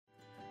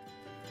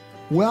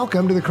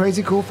Welcome to the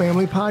Crazy Cool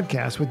Family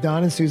Podcast with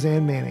Don and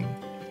Suzanne Manning.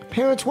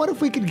 Parents, what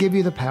if we could give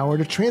you the power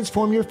to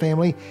transform your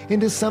family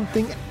into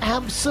something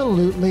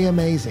absolutely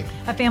amazing?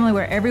 A family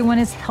where everyone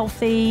is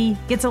healthy,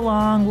 gets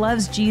along,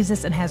 loves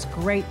Jesus, and has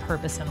great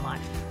purpose in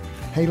life.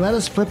 Hey, let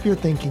us flip your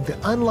thinking to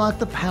unlock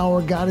the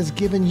power God has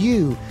given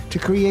you to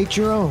create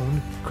your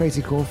own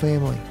Crazy Cool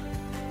family.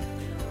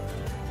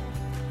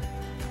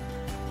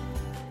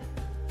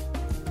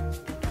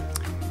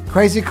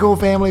 Crazy Cool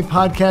Family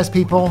Podcast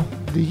people,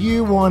 do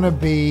you want to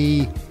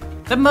be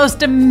the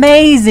most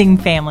amazing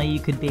family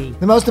you could be?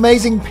 The most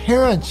amazing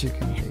parents you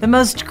can be? The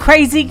most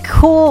crazy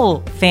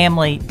cool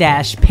family -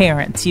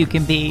 parents you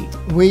can be?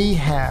 We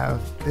have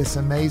this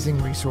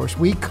amazing resource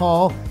we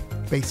call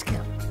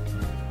Basecamp.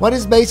 What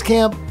is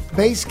Basecamp?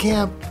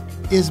 Basecamp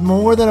is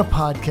more than a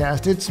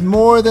podcast. It's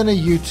more than a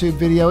YouTube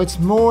video. It's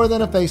more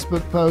than a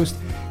Facebook post.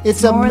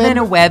 It's more than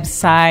a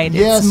website.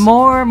 Yes. It's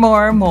more.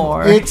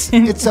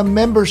 It's a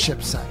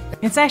membership site.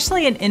 It's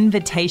actually an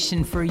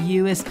invitation for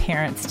you as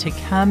parents to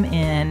come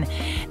in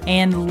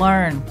and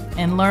learn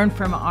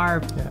from our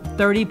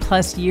 30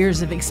 plus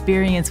years of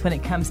experience when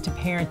it comes to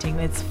parenting.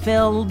 It's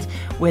filled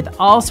with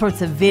all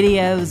sorts of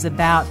videos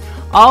about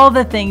all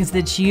the things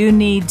that you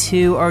need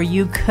to or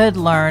you could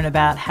learn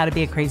about how to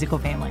be a crazy cool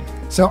family.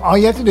 So all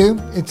you have to do,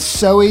 it's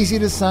so easy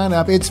to sign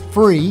up. It's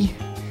free.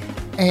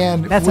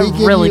 And that's a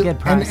really good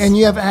price. And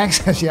you have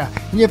access, You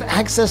have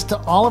access to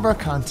all of our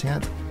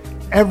content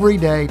every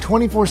day,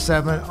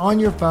 24/7, on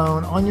your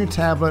phone, on your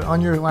tablet, on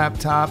your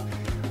laptop.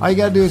 All you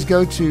got to do is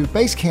go to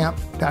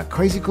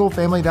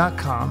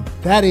basecamp.crazycoolfamily.com.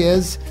 That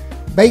is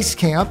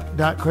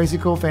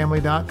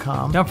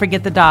basecamp.crazycoolfamily.com. Don't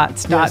forget the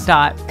dots, yes.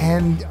 dot.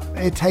 And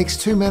it takes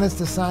 2 minutes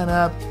to sign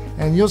up.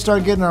 And you'll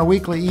start getting our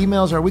weekly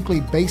emails, our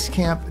weekly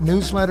Basecamp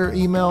newsletter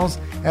emails,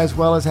 as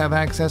well as have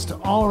access to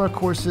all of our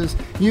courses.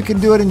 You can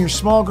do it in your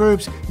small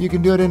groups. You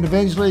can do it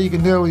individually. You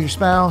can do it with your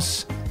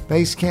spouse.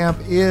 Basecamp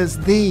is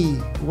the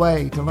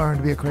way to learn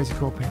to be a crazy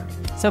cool parent.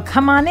 So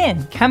come on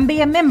in. Come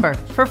be a member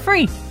for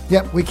free.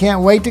 Yep, we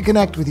can't wait to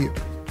connect with you.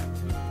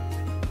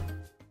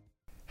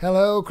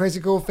 Hello,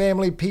 Crazy Cool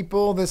Family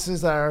people. This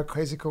is our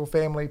Crazy Cool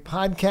Family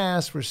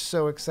podcast. We're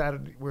so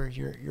excited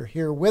you're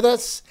here with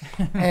us.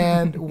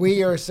 And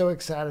we are so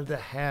excited to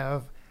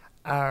have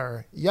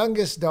our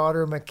youngest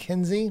daughter,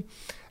 Mackenzie.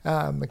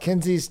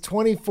 Mackenzie's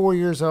 24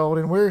 years old,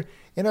 and we're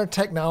in our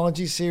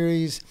technology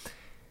series.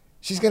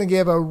 She's going to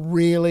give a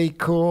really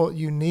cool,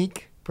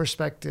 unique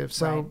perspective.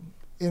 So right.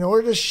 In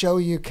order to show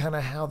you kind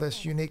of how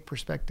this unique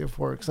perspective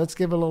works, let's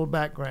give a little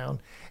background.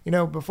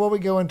 Before we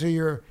go into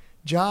your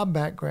job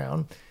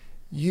background,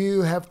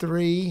 you have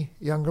 3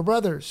 younger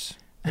brothers.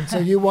 And so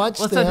you watch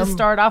them. So to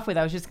start off with,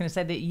 I was just going to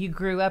say that you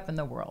grew up in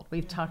the world.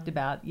 We've talked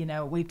about in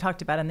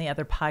the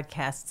other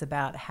podcasts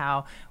about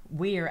how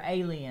we are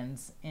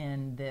aliens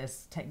in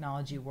this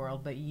technology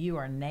world, but you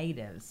are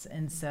natives.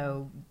 And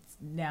so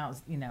now,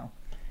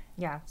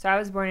 Yeah, so I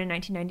was born in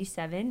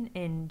 1997,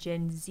 and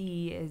Gen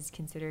Z is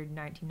considered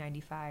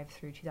 1995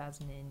 through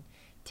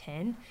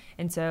 2010.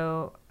 And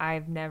so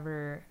I've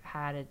never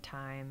had a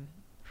time,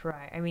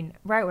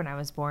 right when I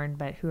was born,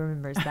 but who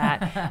remembers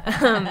that,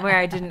 where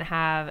I didn't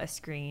have a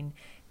screen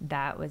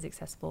that was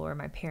accessible or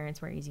my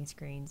parents weren't using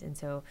screens. And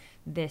so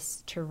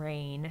this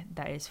terrain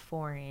that is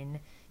foreign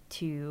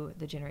to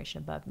the generation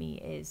above me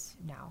is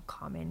now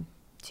common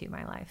to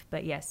my life.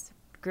 But yes,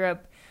 grew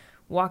up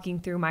walking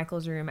through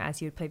Michael's room as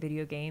he would play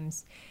video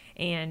games,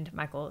 and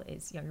Michael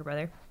is younger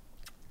brother,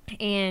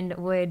 and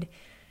would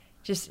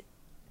just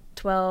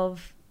 1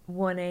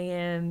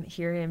 a.m.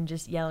 hear him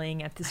just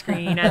yelling at the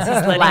screen as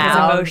he's letting his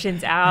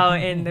emotions out.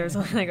 And there's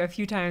like a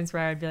few times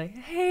where I'd be like,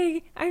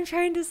 hey, I'm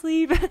trying to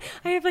sleep.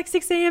 I have like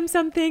 6 a.m.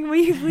 something. Will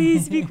you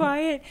please be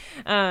quiet?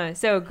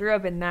 So grew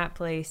up in that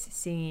place,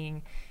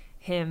 seeing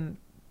him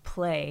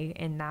play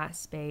in that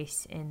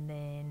space. And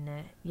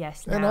then now.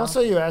 And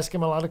also you ask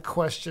him a lot of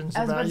questions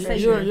about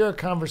you. You're a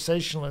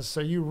conversationalist,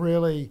 so you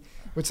really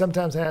would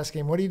sometimes ask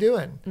him, what are you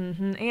doing?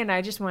 Mm-hmm. And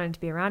I just wanted to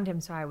be around him,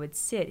 so I would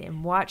sit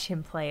and watch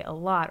him play a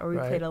lot. Or we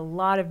played a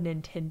lot of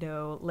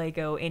Nintendo,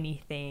 Lego,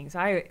 anything. So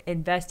I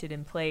invested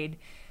and played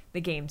the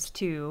games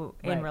too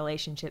in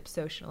relationships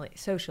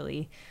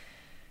socially.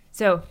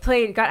 So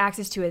got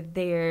access to it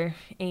there,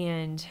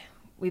 and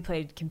we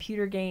played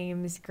computer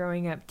games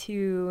growing up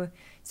too.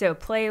 So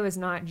play was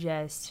not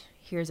just,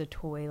 here's a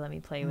toy, let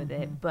me play with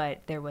it,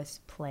 but there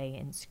was play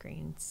in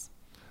screens.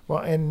 Well,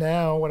 and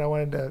now what I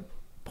wanted to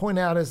point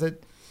out is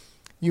that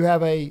you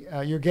have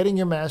you're getting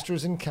your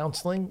master's in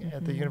counseling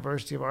at the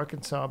University of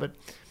Arkansas, but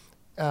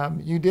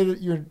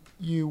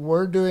you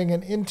were doing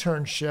an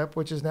internship,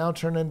 which is now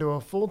turned into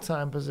a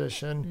full-time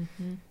position,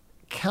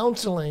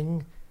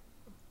 counseling,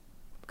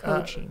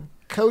 coaching.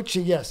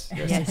 Coaching, yes,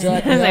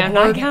 exactly.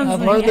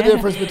 I've learned the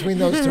difference between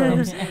those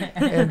terms,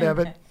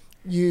 but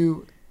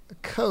you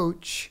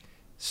coach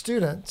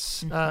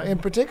students, in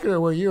particular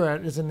where you're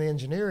at is in the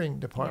engineering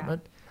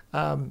department.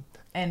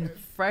 And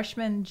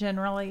freshmen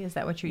generally, is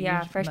that what you're using?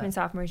 Yeah, freshmen,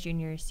 sophomores,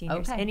 juniors,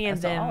 seniors. Any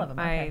of them,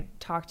 I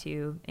talk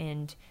to,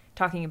 and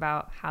talking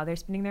about how they're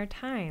spending their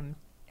time,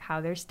 how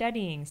they're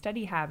studying,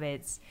 study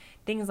habits,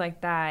 things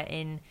like that.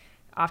 And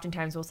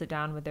oftentimes we'll sit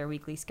down with their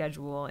weekly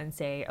schedule and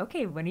say,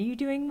 okay, when are you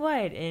doing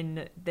what?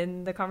 And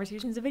then the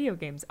conversations of video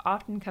games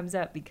often comes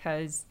up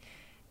because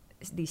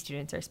these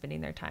students are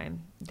spending their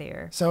time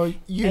there. So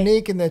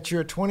unique in that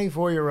you're a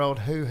 24-year-old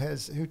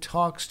who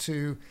talks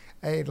to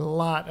a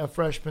lot of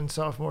freshmen,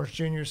 sophomores,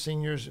 juniors,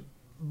 seniors,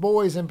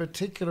 boys in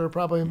particular,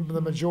 probably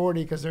the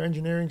majority because they're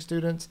engineering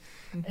students,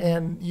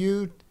 and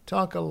you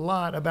talk a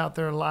lot about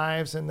their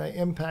lives and the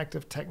impact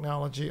of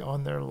technology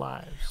on their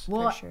lives.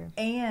 Well, sure.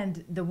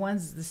 And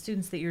the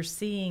students that you're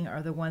seeing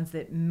are the ones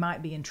that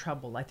might be in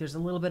trouble. Like there's a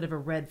little bit of a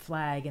red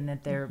flag in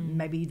that they're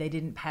maybe they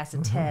didn't pass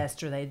a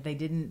test, or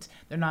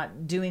they're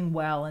not doing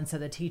well, and so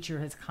the teacher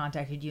has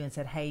contacted you and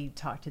said, "Hey,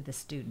 talk to this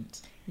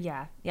student."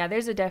 Yeah,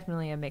 there's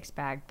definitely a mixed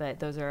bag, but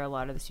those are a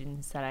lot of the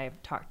students that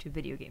I've talked to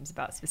video games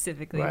about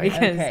specifically, Right.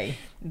 because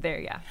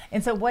they're,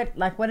 And so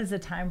what is the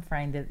time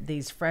frame that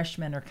these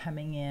freshmen are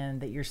coming in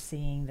that you're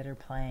seeing that are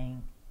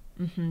playing?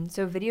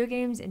 So video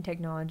games and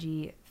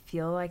technology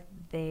feel like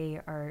they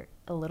are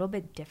a little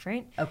bit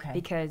different. Okay.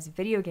 Because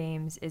video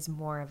games is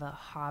more of a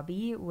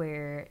hobby,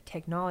 where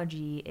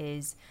technology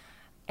is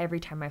every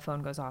time my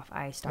phone goes off,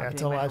 I stop doing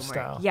it's a my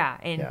lifestyle. homework. Yeah,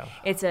 and Yeah.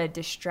 it's a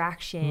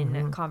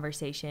distraction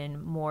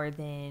conversation more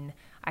than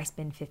I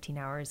spend 15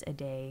 hours a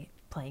day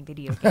playing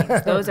video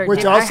games. Those are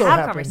Which also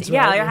happens,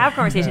 Yeah, right? I have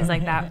conversations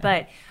like that,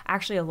 but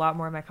actually a lot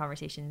more of my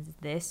conversations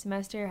this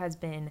semester has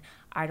been,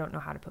 I don't know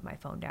how to put my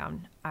phone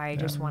down. I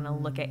just want to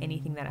look at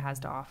anything that it has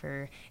to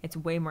offer. It's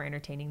way more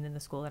entertaining than the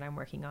school that I'm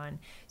working on.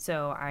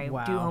 So I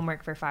do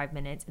homework for 5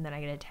 minutes, and then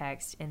I get a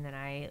text, and then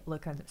I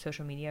look on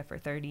social media for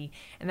 30,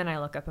 and then I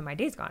look up and my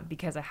day's gone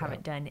because I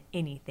haven't done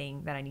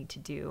anything that I need to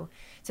do.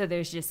 So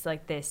there's just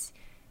like this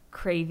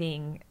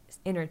craving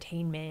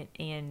entertainment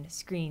and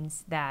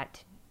screens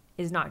that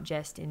is not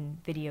just in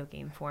video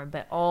game form,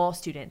 but all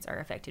students are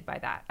affected by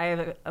that. I have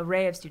an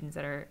array of students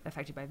that are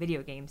affected by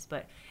video games,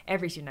 but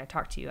every student I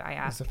talk to, I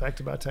ask. It's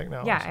affected by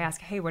technology. Yeah, I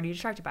ask, hey, what are you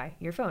distracted by?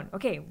 Your phone.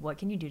 Okay, what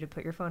can you do to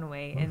put your phone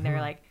away? And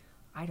they're like,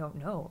 I don't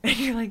know. And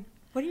you're like,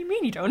 what do you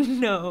mean you don't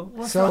know?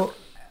 So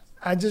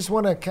I just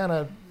want to kind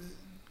of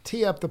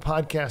tee up the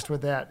podcast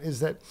with that,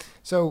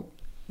 so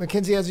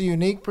Mackenzie has a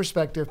unique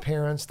perspective,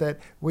 parents, that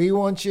we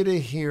want you to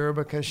hear,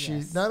 because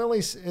she not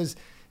only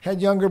had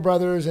younger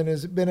brothers and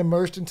has been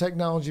immersed in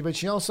technology, but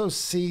she also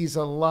sees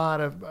a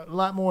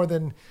lot more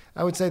than,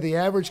 I would say, the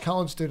average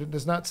college student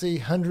does not see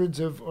hundreds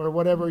of, or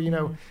whatever,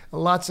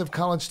 lots of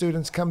college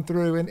students come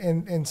through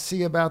and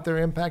see about their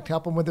impact,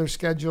 help them with their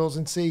schedules,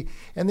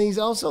 and these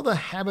also the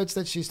habits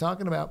that she's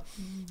talking about.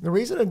 The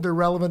reason they're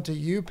relevant to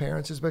you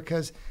parents is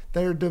because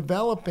they're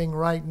developing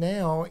right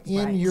now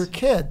in your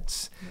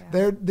kids.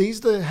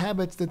 These are the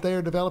habits that they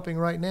are developing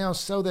right now,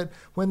 so that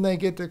when they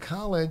get to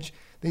college,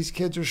 these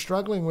kids are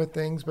struggling with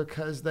things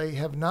because they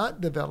have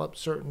not developed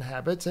certain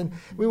habits. And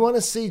we want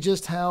to see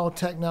just how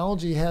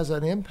technology has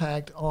an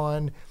impact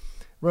on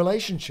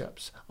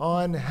relationships,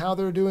 on how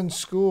they're doing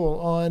school,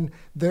 on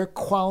their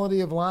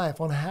quality of life,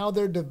 on how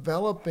they're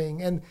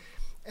developing. And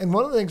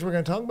one of the things we're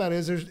going to talk about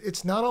is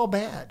it's not all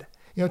bad.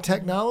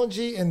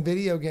 Technology and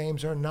video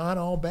games are not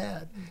all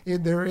bad.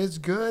 There is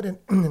good,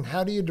 and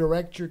how do you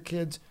direct your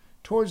kids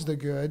towards the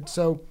good?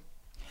 So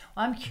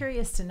I'm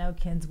curious to know,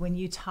 Kens, when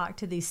you talk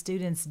to these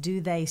students, do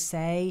they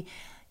say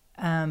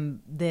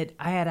that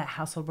I had a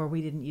household where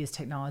we didn't use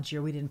technology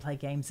or we didn't play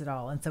games at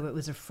all, and so it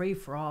was a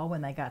free-for-all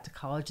when they got to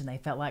college and they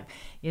felt like,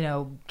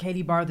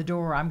 Katie barred the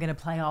door, I'm going to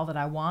play all that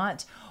I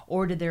want?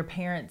 Or did their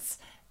parents...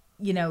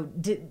 do you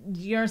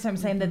understand what I'm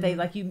saying? That they,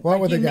 like you, what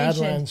like were the you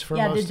mentioned, guidelines for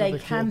most did they of the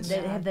come? kids?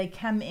 Have they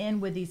come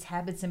in with these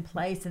habits in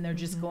place and they're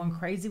just going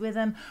crazy with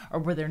them, or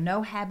were there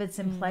no habits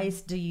in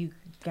place? Do you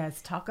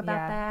guys talk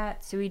about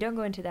that? So we don't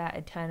go into that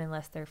a ton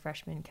unless they're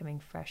freshmen coming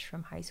fresh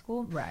from high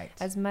school, right?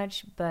 As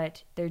much,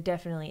 but there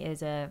definitely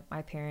is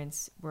my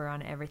parents were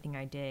on everything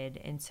I did,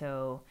 and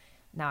so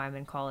now I'm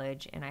in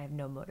college and I have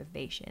no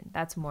motivation.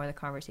 That's more the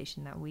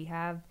conversation that we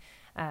have.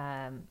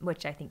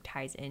 Which I think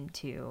ties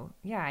into,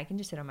 I can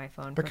just sit on my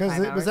phone for 5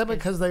 hours. Was that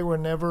because they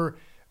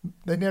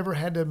never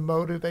had to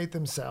motivate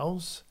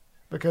themselves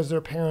because their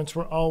parents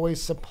were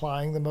always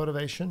supplying the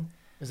motivation?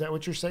 Is that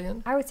what you're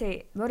saying? I would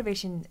say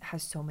motivation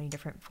has so many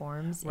different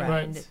forms,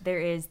 and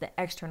there is the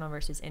external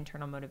versus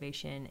internal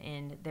motivation,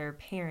 and their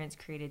parents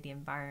created the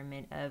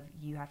environment of,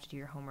 you have to do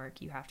your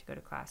homework, you have to go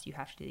to class, you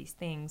have to do these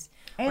things.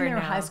 And they're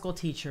high school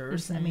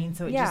teachers. I mean,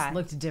 so it just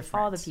looked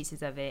different. All the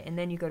pieces of it. And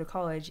then you go to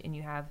college and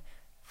you have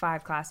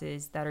 5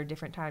 classes that are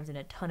different times and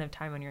a ton of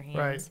time on your hands.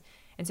 Right.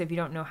 And so if you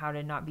don't know how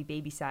to not be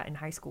babysat in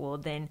high school,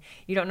 then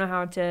you don't know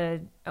how to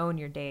own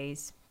your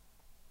days.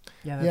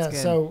 Yeah, that's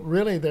good. So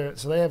really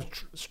they have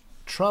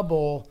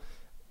trouble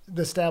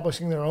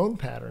establishing their own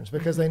patterns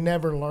because they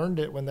never learned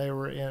it when they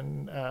were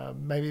in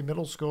maybe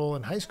middle school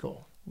and high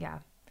school. Yeah.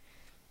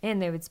 And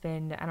they would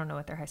spend, I don't know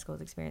what their high school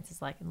experience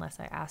is like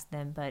unless I asked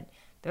them, but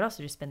they'd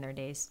also just spend their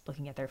days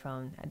looking at their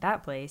phone at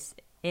that place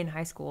in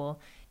high school,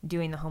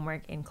 doing the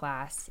homework in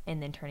class,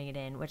 and then turning it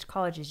in, which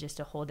college is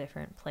just a whole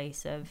different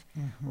place of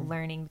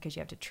learning because you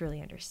have to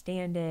truly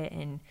understand it.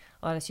 And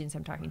a lot of students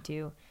I'm talking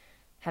to,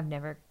 have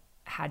never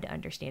had to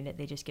understand it.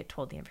 They just get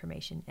told the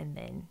information and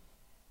then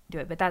do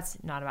it. But that's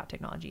not about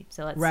technology.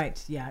 So let's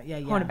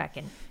hone it back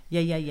in.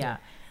 Yeah.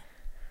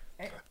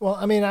 Well,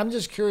 I mean, I'm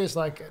just curious,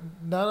 like,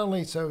 not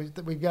only so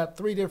we've got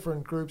 3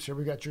 different groups here.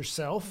 We've got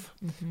yourself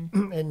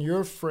and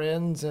your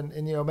friends, and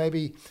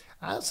maybe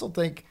I also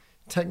think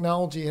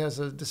technology has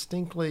a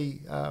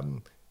distinctly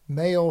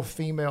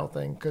male-female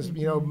thing, because,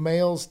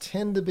 males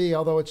tend to be,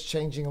 although it's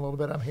changing a little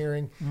bit, I'm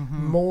hearing,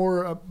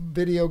 more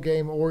video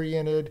game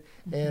oriented,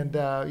 and,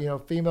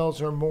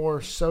 females are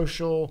more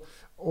social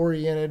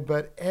oriented,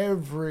 but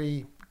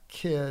every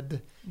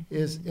kid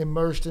is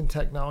immersed in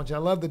technology. I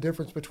love the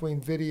difference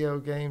between video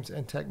games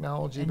and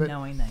technology. And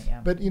knowing that, yeah.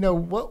 But,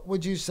 what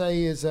would you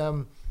say is,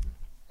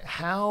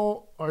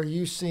 how are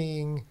you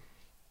seeing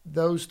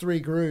those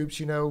 3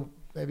 groups,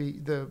 maybe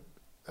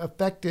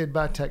affected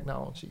by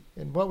technology?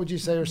 And what would you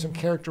say are some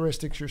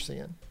characteristics you're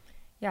seeing?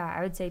 Yeah,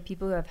 I would say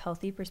people who have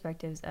healthy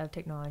perspectives of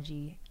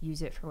technology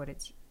use it for what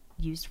it's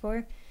used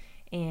for.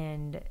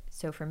 And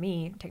so for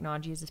me,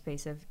 technology is a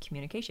space of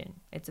communication.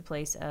 It's a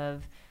place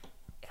of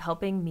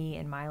helping me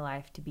in my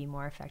life to be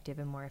more effective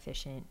and more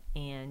efficient,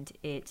 and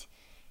it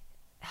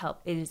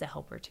is a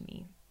helper to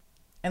me.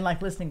 And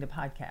like listening to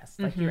podcasts,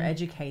 like you're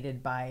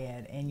educated by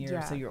it,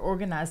 and so you're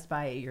organized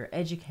by it, you're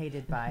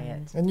educated by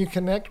it, and you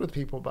connect with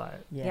people by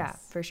it. Yes. Yeah,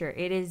 for sure.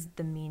 It is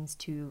the means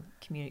to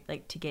communicate,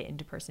 like to get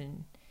into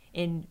personal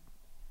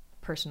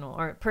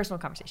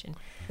conversation.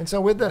 And so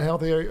with that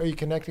healthy, are you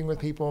connecting with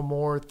people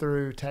more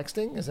through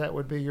texting?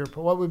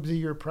 What would be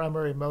your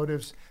primary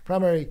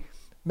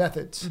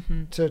methods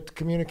to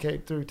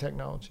communicate through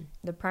technology?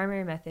 The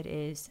primary method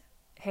is,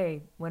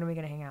 hey, when are we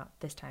going to hang out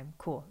this time?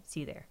 Cool.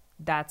 See you there.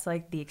 That's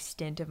like the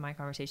extent of my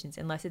conversations.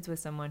 Unless it's with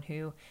someone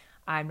who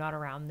I'm not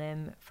around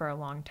them for a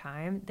long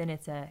time, then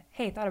it's a,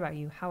 hey, thought about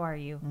you. How are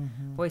you?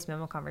 Voice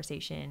memo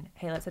conversation.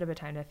 Hey, let's set up a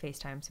time to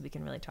FaceTime so we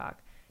can really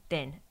talk.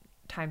 Then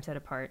time set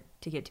apart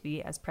to get to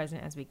be as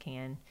present as we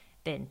can.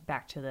 Then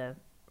back to the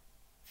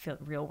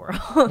real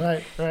world.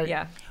 Right.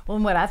 Yeah. Well,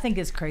 and what I think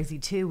is crazy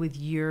too with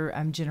your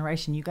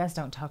generation, you guys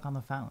don't talk on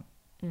the phone.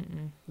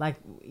 Like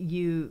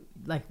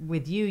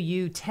with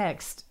you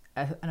text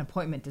an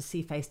appointment to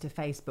see face to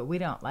face, but we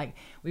don't. Like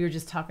we were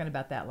just talking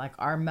about that. Like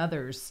our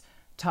mothers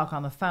talk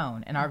on the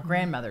phone and our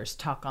grandmothers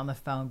talk on the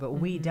phone, but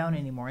we don't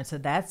anymore. And so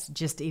that's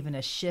just even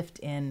a shift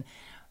in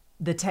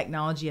the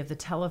technology of the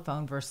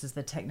telephone versus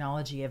the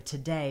technology of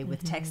today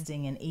with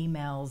texting and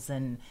emails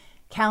and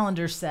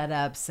calendar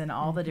setups and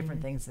all the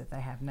different things that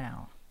they have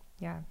now.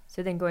 Yeah.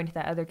 So then going to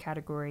that other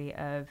category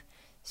of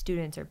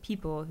students or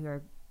people who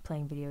are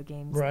playing video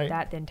games,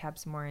 that then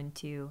taps more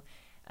into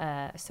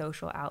a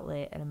social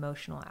outlet, an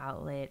emotional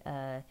outlet,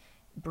 a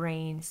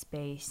brain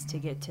space to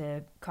get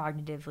to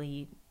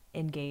cognitively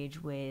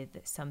engage with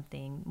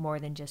something more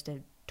than just a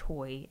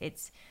toy.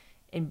 It's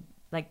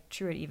like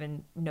Truett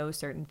even knows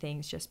certain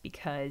things just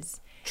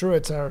because.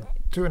 Truett's our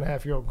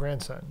 2.5-year-old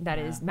grandson. That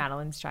is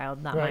Madeline's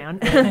child, not my own.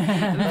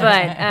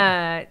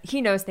 But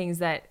he knows things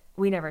that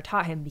we never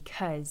taught him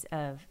because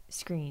of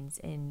screens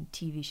and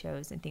TV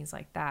shows and things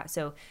like that.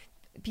 So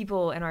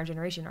people in our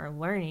generation are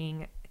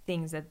learning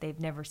things that they've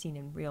never seen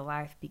in real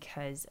life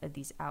because of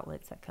these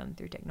outlets that come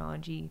through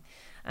technology.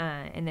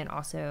 And then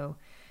also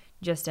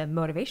just a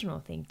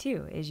motivational thing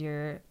too, is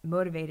you're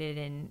motivated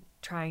in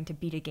trying to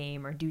beat a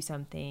game or do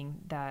something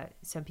that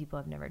some people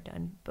have never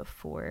done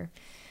before.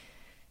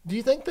 Do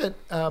you think that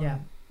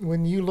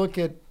when you look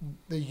at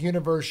the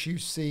universe you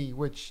see,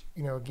 which,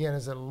 again,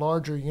 is a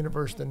larger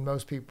universe than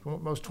most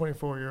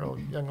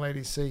 24-year-old young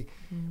ladies see,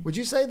 would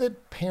you say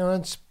that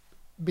parents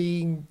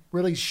being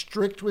really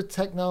strict with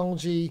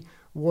technology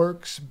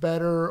works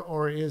better,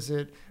 or is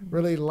it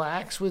really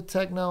lax with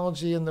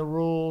technology and the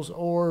rules,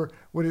 or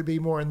would it be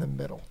more in the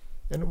middle?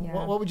 And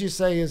what would you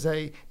say is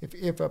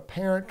if a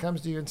parent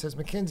comes to you and says,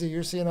 Mackenzie,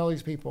 you're seeing all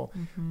these people,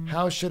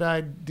 how should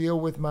I deal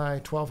with my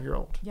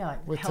 12-year-old? Yeah,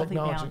 like with healthy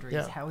technology?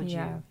 boundaries. How would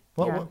you?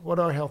 What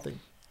are healthy?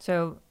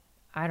 So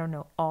I don't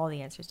know all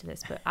the answers to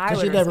this, but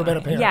because you've never been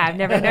a parent. Yeah, I've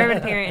never been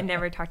a parent and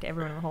never talked to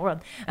everyone in the whole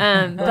world.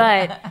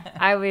 But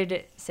I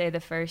would say the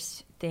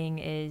first thing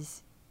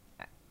is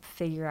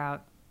figure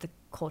out the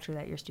culture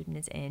that your student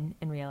is in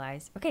and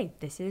realize, okay,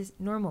 this is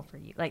normal for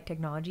you. Like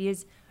technology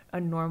is a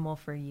normal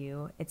for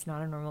you. It's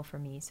not a normal for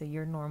me. So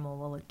your normal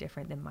will look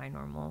different than my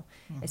normal,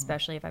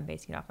 especially if I'm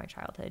basing it off my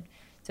childhood.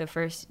 So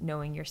first,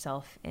 knowing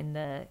yourself and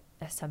the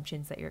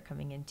assumptions that you're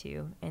coming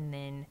into. And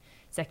then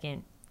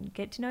second,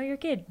 get to know your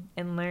kid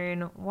and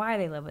learn why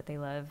they love what they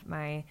love.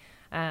 My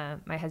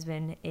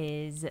husband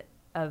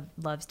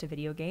loves to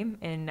video game,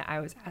 and I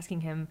was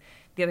asking him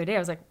the other day, I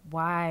was like,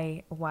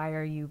 why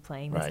are you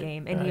playing this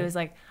game? And he was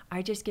like,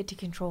 I just get to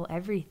control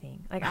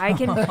everything. Like I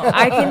can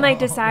like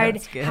decide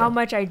how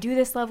much I do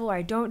this level,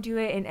 I don't do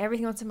it, and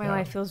everything else in my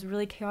life feels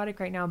really chaotic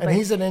right now. But and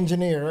he's an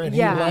engineer and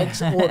he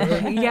likes order.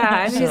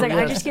 And he's like,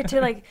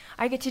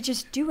 I get to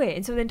just do it.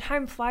 And so then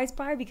time flies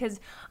by because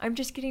I'm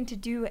just getting to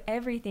do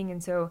everything.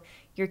 And so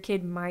your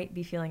kid might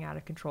be feeling out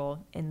of control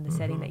in the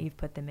setting that you've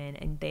put them in,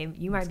 and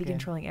you might be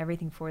controlling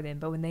everything for them.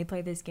 But when they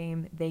play this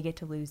game, they get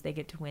to lose, they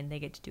get to win, they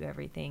get to do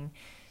everything.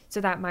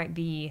 So that might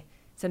be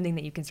something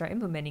that you can start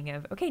implementing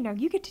of, okay, now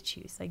you get to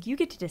choose. Like, you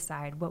get to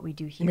decide what we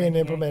do here. You mean and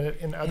implement it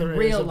in other In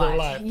areas real of their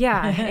life. life.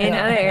 Yeah, in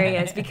other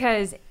areas.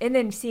 Because, and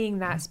then seeing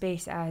that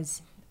space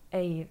as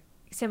a,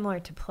 similar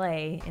to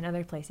play in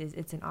other places,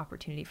 it's an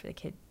opportunity for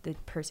the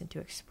person to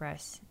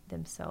express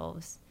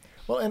themselves.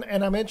 Well,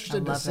 and I'm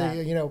interested to love see,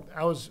 that. you know,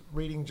 I was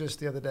reading just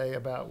the other day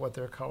about what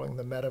they're calling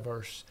the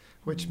metaverse,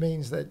 which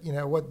means that, you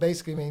know, what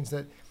basically means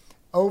that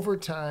over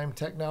time,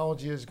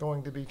 technology is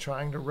going to be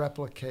trying to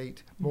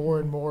replicate more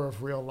and more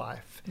of real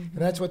life. And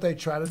that's what they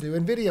try to do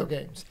in video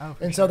games. Oh,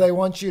 for and sure. so they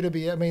want you to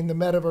be, I mean, the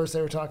metaverse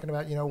they were talking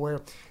about, you know,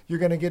 where you're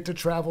going to get to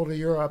travel to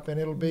Europe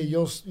and it'll be,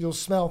 you'll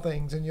smell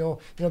things and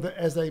you'll, you know,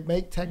 as they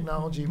make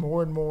technology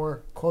more and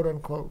more, quote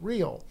unquote,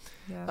 real.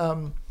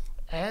 Yeah.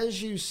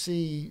 As you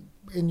see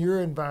in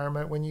your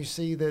environment, when you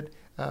see that,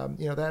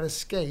 you know, that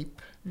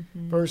escape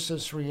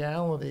versus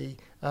reality,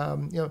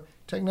 you know,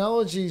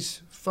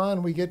 technology's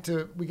fun. We get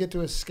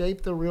to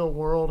escape the real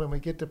world and we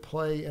get to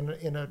play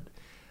in a.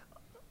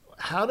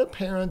 How do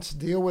parents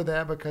deal with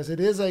that? Because it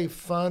is a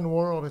fun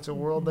world. It's a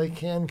world they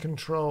can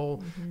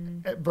control.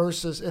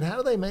 Versus, and how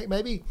do they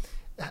maybe?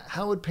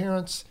 How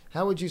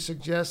would you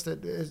suggest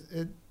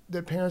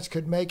that parents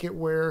could make it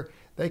where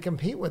they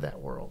compete with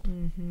that world?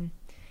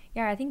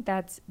 Yeah, I think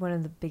that's one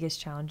of the biggest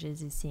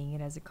challenges, is seeing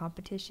it as a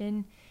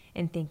competition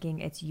and thinking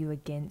it's you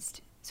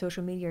against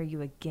social media, or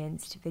you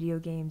against video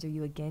games, or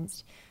you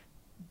against.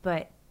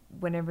 But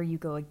whenever you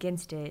go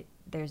against it,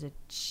 there's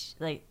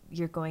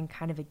you're going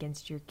kind of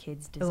against your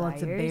kids' desires. Well,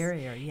 it's a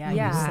barrier. Yeah.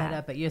 Yeah. You set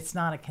up, but it's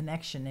not a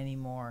connection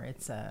anymore.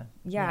 It's a.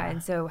 Yeah,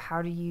 and so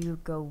how do you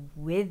go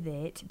with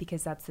it?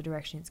 Because that's the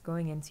direction it's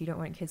going in. So you don't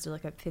want kids to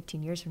look up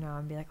 15 years from now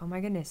and be like, oh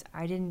my goodness,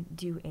 I didn't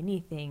do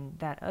anything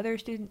that other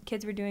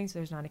kids were doing, so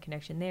there's not a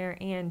connection there.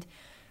 And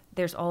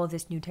there's all of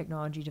this new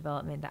technology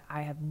development that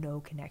I have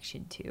no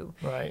connection to.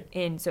 Right.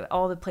 And so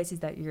all the places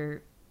that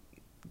your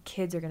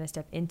kids are going to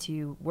step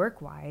into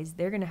work-wise,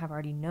 they're going to have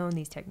already known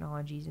these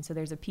technologies. And so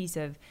there's a piece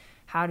of,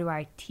 how do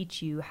I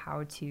teach you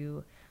how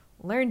to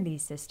learn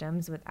these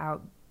systems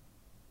without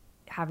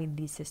having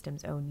these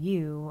systems own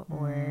you,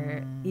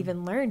 or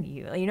even learn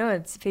you? You know,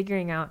 it's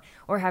figuring out,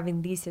 or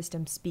having these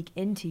systems speak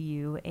into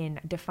you and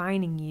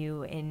defining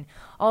you and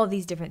all of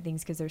these different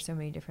things, because there's so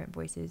many different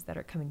voices that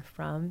are coming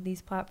from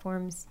these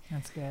platforms.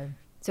 That's good.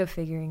 So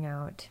figuring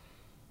out,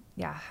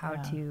 how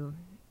to.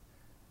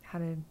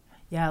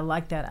 Yeah, I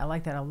like that. I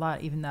like that a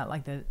lot. Even that,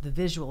 like the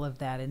visual of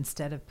that,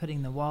 instead of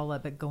putting the wall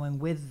up, but going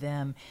with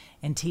them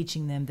and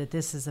teaching them that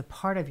this is a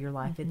part of your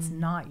life. It's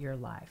not your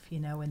life, you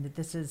know, and that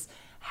this is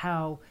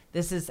how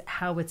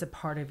it's a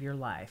part of your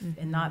life,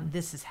 and not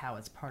this is how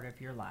it's part of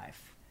your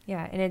life.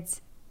 Yeah, and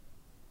it's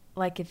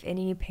like, if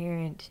any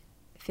parent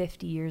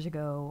 50 years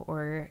ago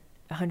or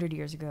 100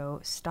 years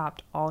ago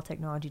stopped all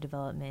technology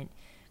development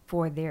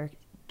for their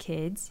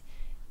kids,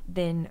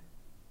 then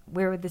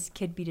where would this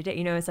kid be today?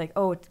 You know, it's like,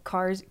 oh,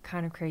 cars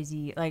kind of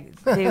crazy. Like,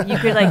 you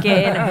could like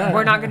get in,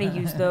 we're not going to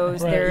use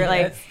those. Right, They're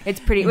like,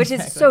 it's pretty, which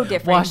is so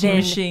different Washing than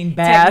machine,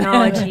 bad.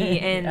 technology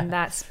in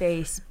that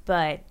space,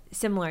 but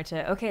similar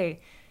to,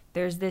 okay,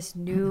 there's this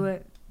new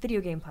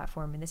video game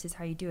platform and this is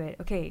how you do it.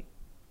 Okay,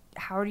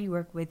 how do you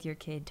work with your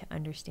kid to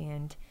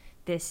understand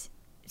this?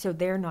 So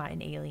they're not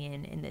an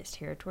alien in this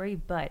territory,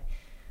 but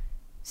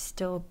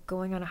still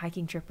going on a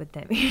hiking trip with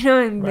them, you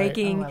know, and Right.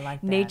 making I like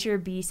that. nature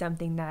be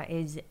something that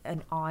is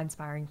an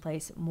awe-inspiring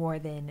place more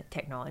than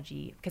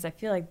technology. Because I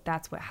feel like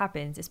that's what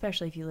happens,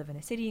 especially if you live in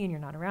a city and you're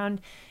not around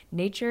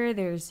nature.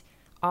 There's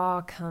awe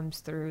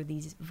comes through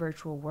these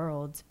virtual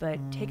worlds, but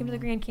take them to the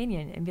Grand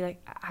Canyon and be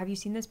like, have you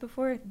seen this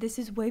before? This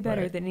is way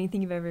better Right. than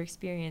anything you've ever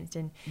experienced.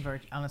 And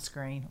On a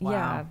screen. yeah,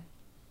 Wow.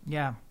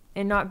 Yeah.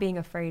 and not being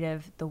afraid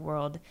of the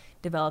world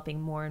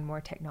developing more and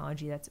more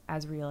technology that's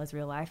as real as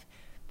real life.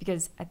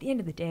 Because at the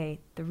end of the day,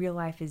 the real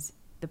life is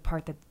the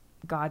part that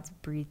God's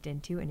breathed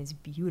into and is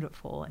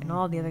beautiful. And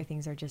all the other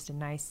things are just a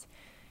nice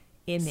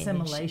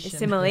image.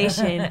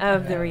 Assimilation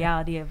of the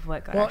reality of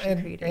what God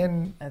actually created.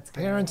 And That's good.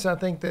 parents, I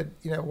think that,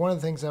 you know, one of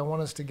the things I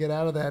want us to get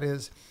out of that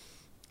is,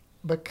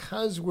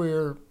 because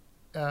we're,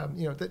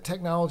 you know, that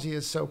technology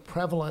is so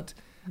prevalent,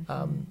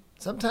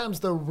 sometimes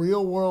the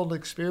real world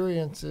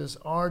experiences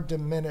are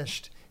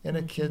diminished in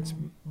a kid's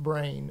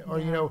brain.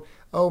 Or, you know,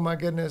 oh my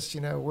goodness,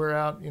 you know, we're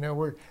out, you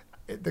know,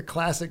 the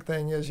classic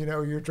thing is, you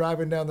know, you're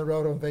driving down the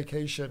road on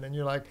vacation and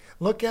you're like,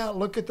 look out,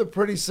 look at the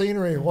pretty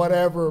scenery,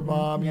 whatever,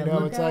 Mom, Yeah, you know,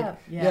 look it's like,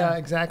 up. yeah,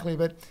 exactly.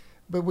 But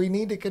we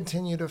need to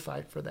continue to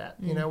fight for that.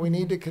 You know, we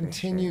need to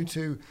continue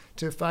to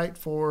fight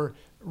for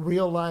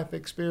real life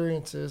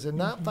experiences and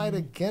not fight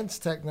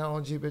against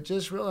technology, but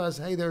just realize,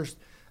 hey,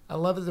 I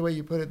love it the way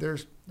you put it.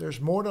 There's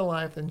more to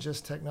life than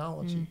just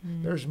technology.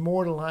 There's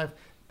more to life.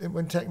 And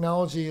when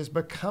technology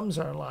becomes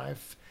our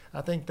life, I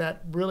think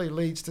that really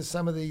leads to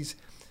some of these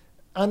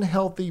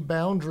unhealthy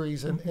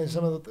boundaries and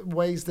some of the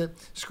ways that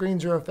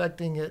screens are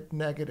affecting it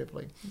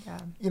negatively. Yeah.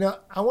 You know,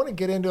 I want to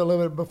get into a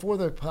little bit, before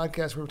the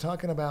podcast, we were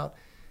talking about,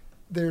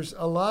 there's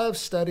a lot of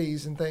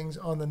studies and things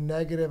on the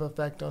negative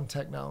effect on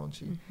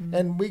technology.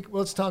 And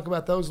let's talk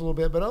about those a little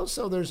bit, but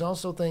also there's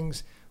also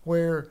things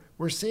where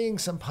we're seeing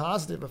some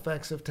positive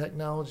effects of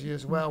technology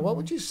as well. What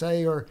would you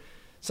say are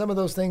some of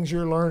those things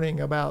you're learning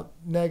about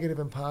negative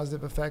and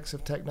positive effects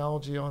of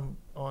technology on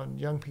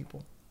young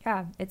people?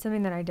 Yeah, it's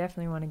something that I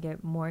definitely want to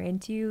get more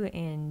into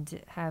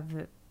and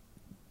have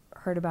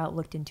heard about,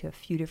 looked into a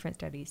few different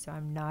studies. So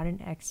I'm not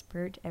an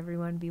expert,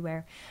 everyone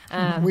beware.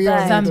 We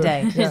are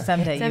someday. Yeah.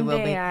 Someday you will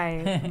be.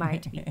 I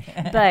might be.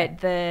 But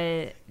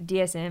the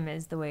DSM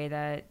is the way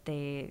that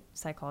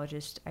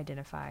psychologists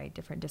identify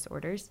different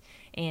disorders.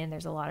 And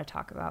there's a lot of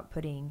talk about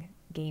putting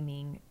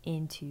gaming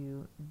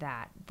into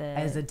that.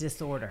 As a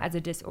disorder. As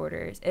a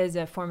disorder, as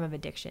a form of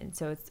addiction.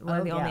 So it's one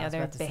of the only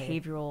other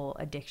behavioral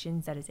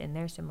addictions that is in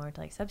there, similar to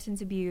like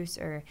substance abuse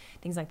or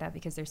things like that,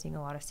 because they're seeing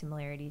a lot of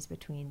similarities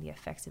between the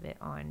effects of it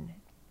on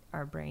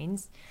our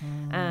brains.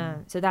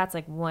 So that's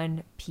like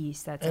one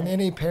piece that's and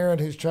any parent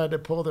who's tried to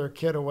pull their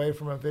kid away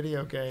from a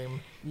video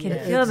game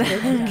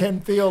can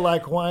feel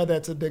like why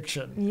that's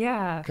addiction.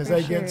 Yeah, because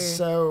they get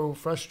so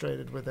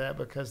frustrated with that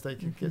because they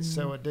can get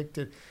so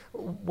addicted.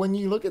 When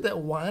you look at that,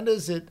 why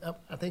does it,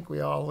 I think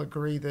we all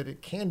agree that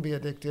it can be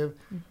addictive.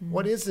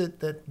 What is it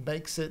that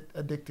makes it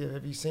addictive?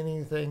 Have you seen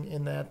anything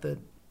in that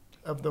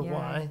of the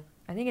why?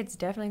 I think it's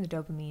definitely the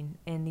dopamine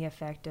and the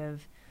effect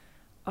of,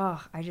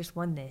 oh, I just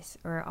won this,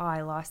 or oh,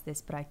 I lost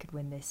this, but I could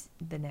win this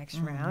the next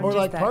round. Or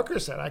like Parker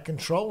said, I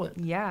control it.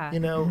 Yeah.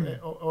 You know,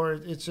 or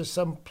it's just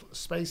some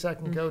space I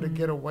can go to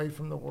get away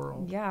from the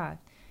world. Yeah.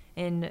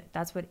 And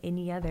that's what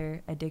any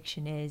other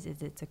addiction is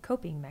it's a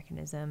coping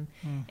mechanism.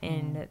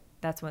 And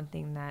that's one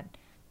thing that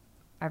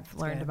I've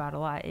learned about a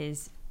lot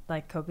is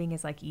like coping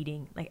is like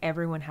eating. Like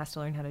everyone has to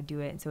learn how to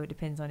do it. And so it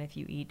depends on if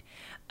you eat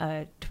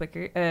a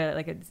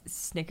like a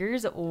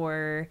Snickers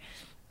or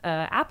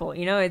Apple,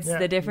 you know, it's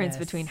the difference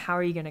between how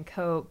are you going to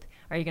cope.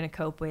 Are you going to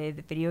cope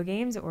with video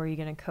games, or are you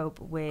going to cope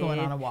with going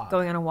on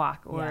a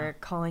walk or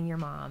calling your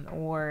mom,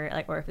 or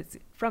if it's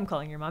from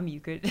calling your mom, you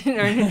could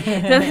learn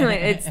something like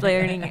it's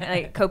learning.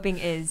 Like coping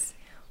is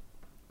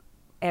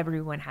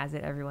everyone has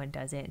it, everyone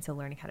does it, and so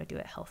learning how to do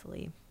it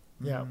healthily.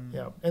 Yeah.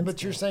 And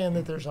but you're saying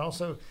that there's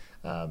also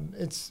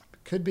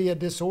could be a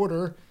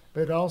disorder,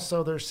 but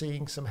also they're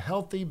seeing some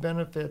healthy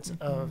benefits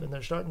of, and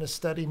they're starting to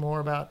study more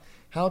about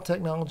how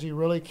technology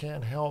really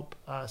can help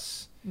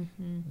us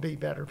be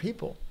better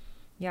people.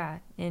 Yeah,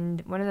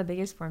 and one of the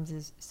biggest forms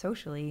is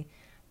socially.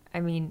 I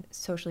mean,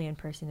 socially in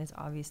person is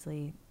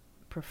obviously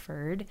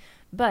preferred,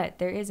 but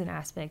there is an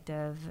aspect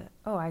of,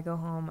 oh, I go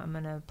home, I'm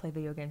going to play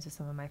video games with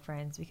some of my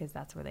friends because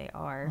that's where they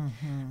are.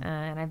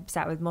 And I've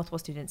sat with multiple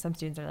students. Some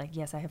students are like,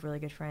 yes, I have really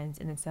good friends.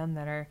 And then some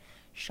that are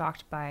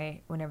shocked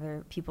by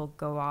whenever people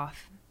go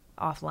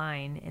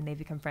offline and they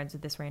become friends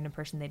with this random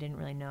person they didn't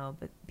really know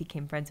but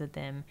became friends with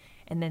them,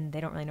 and then they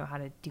don't really know how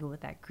to deal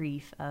with that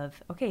grief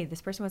of, okay,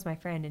 this person was my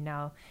friend and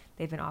now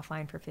they've been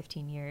offline for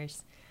 15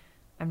 years,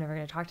 I'm never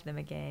going to talk to them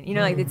again, you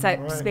know, like it's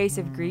that space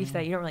of grief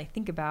that you don't really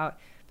think about,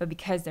 but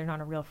because they're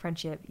not a real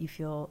friendship, you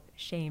feel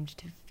shamed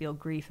to feel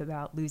grief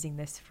about losing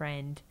this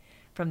friend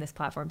from this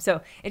platform. So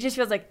it just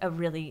feels like a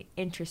really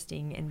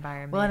interesting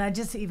environment. Well, and I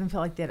just even feel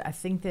like that. I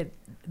think that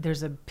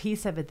there's a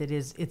piece of it that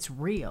it's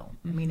real.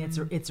 I mean,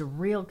 it's a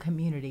real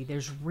community.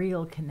 There's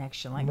real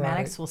connection. Like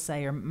Maddox will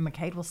say, or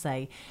McCade will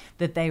say,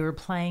 that they were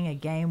playing a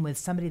game with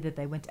somebody that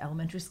they went to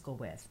elementary school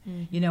with,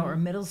 you know, or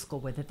middle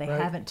school with, that they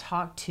haven't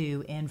talked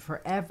to in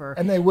forever.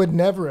 And they would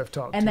never have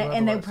talked to.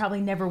 And they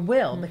probably never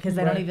will, because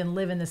they don't even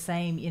live in the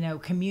same, you know,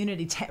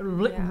 community,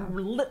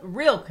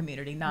 real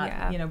community,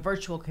 not, you know,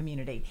 virtual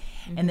community.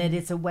 And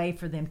that it's a way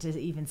for them to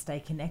even stay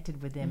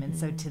connected with them. And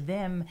so to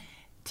them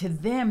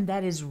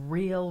that is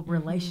real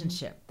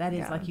relationship. That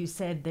is, like you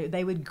said,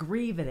 they would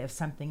grieve it if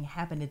something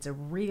happened. It's a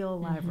real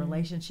live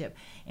relationship.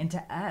 And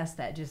to us,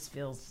 that just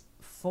feels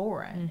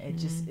foreign.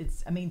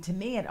 I mean, to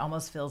me, it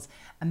almost feels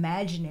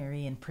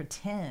imaginary and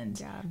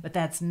pretend, but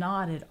that's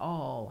not at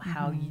all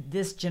how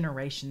this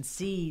generation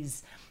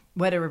sees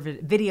whatever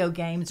video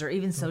games or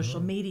even social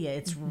media.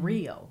 It's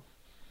real.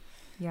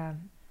 Yeah.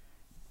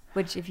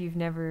 Which if you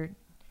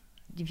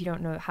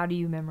don't know, how do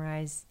you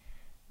memorize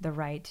the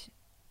right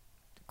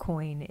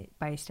coin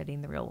by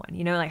studying the real one?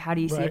 You know, like how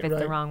do you see if it's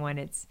the wrong one?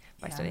 It's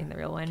by studying the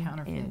real one.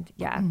 Counterfeit.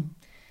 And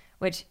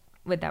which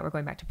with that, we're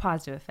going back to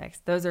positive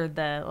effects. Those are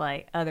the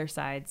like other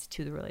sides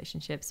to the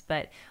relationships,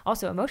 but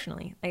also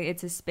emotionally, like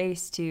it's a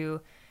space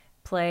to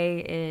play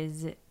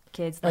is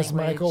kids' as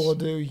language. Michael will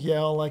do,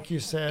 yell, like you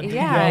said.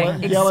 Yeah,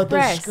 yell at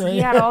the screen. He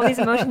had all these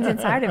emotions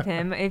inside of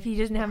him. If he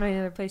didn't have any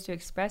other place to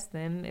express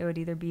them, it would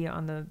either be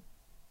on the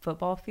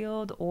football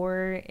field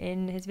or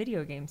in his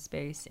video game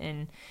space.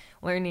 And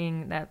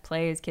learning that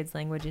play is kids'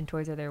 language and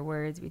toys are their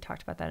words. We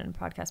talked about that in a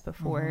podcast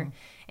before.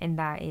 And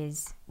that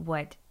is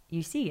what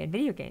you see in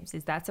video games,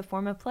 is that's a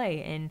form of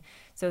play. And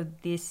so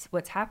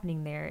what's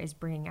happening there is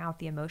bringing out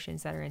the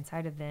emotions that are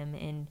inside of them.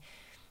 And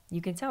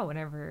you can tell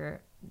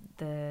whenever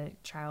the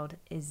child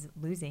is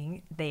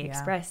losing, they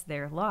express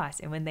their loss.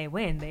 And when they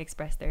win, they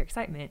express their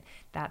excitement.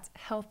 That's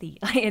healthy.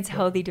 It's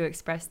healthy to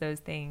express those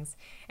things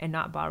and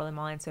not bottle them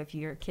all in. So if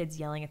your kid's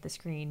yelling at the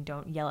screen,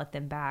 don't yell at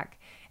them back.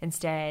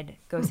 Instead,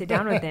 go sit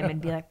down with them and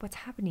be like, what's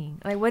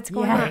happening? Like, what's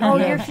going on? Oh,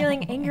 you're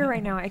feeling anger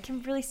right now. I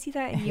can really see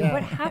that in you.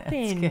 What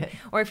happened?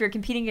 Or if you're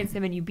competing against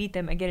them and you beat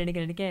them again and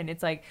again and again,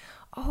 it's like,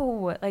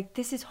 oh, like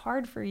this is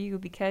hard for you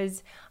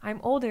because I'm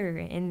older.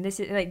 And this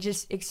is like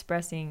just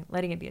expressing,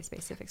 letting it be a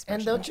space of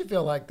expression. And don't you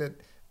feel like that?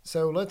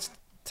 So let's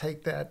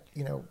take that,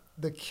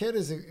 the kid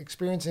is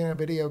experiencing a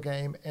video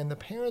game and the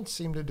parents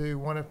seem to do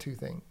one of two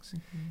things.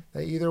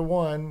 They either,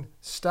 one,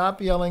 stop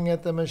yelling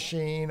at the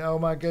machine. Oh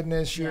my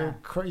goodness, you're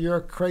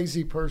a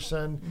crazy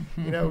person,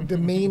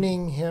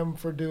 demeaning him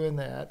for doing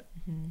that.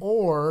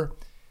 Or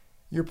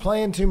you're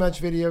playing too much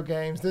video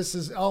games. This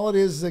is all it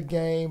is a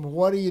game.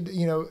 What are you,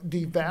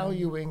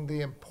 devaluing the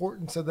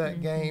importance of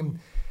that game.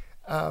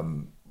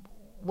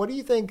 What do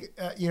you think,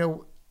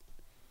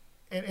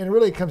 and it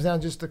really comes down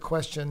to just the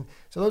question.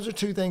 So those are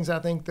two things I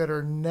think that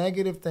are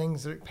negative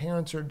things that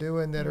parents are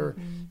doing that are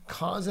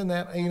causing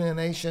that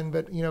alienation.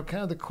 But,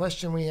 kind of the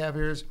question we have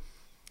here is,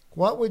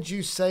 what would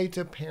you say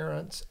to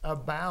parents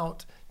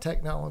about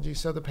technology?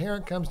 So the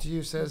parent comes to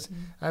you, says,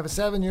 I have a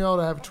 7-year-old,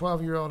 I have a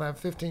 12-year-old, I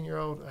have a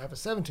 15-year-old, I have a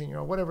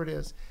 17-year-old, whatever it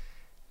is.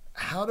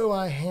 How do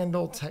I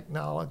handle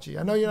technology?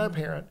 I know you're not a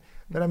parent,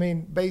 but I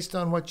mean, based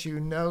on what you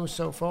know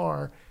so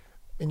far,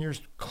 and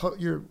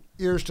your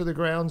ears to the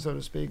ground, so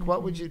to speak,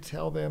 what would you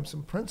tell them?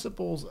 Some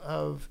principles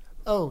of,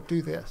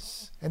 do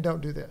this and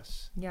don't do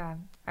this. Yeah,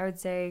 I would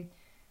say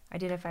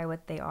identify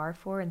what they are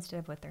for instead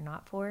of what they're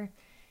not for.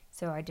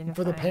 So identify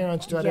for the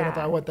parents to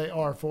identify what they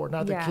are for,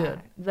 not the kid.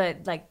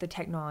 Like the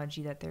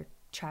technology that their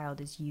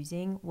child is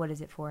using, what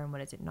is it for and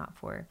what is it not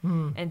for?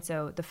 And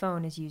so the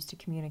phone is used to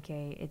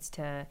communicate. It's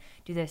to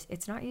do this.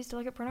 It's not used to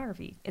look at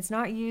pornography. It's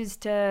not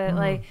used to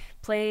like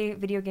play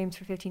video games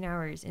for 15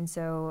 hours. And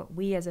so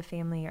we as a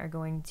family are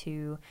going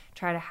to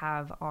try to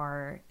have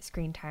our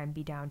screen time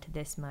be down to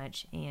this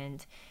much.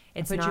 And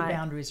it's put not, your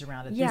boundaries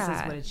around it. This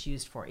is what it's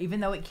used for. Even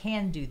though it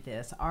can do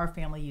this, our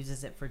family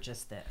uses it for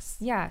just this.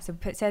 Yeah, so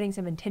setting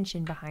some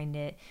intention behind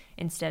it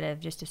instead of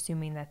just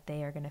assuming that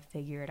they are going to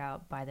figure it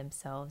out by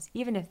themselves.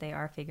 Even if they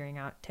are figuring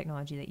out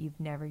technology that you've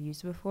never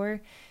used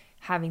before,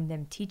 having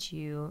them teach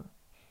you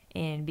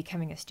and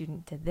becoming a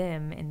student to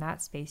them in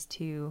that space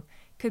too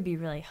could be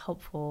really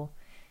helpful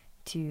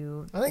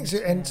to... I think,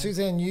 and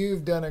Suzanne,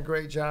 you've done a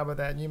great job of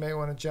that, and you may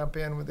want to jump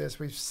in with this.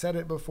 We've said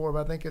it before,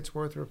 but I think it's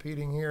worth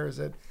repeating here, is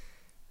that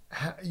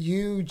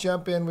you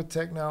jump in with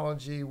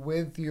technology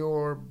with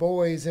your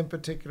boys in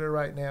particular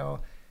right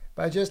now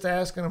by just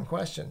asking them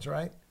questions,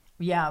 right?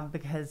 Yeah,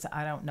 because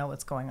I don't know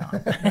what's going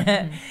on.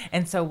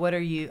 And so what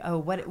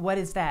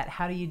is that?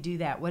 How do you do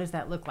that? What does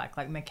that look like?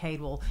 Like McCade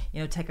will,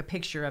 take a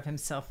picture of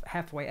himself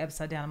halfway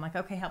upside down. I'm like,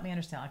 okay, help me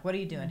understand. Like, what are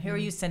you doing? Who are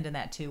you sending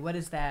that to? What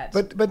is that?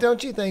 But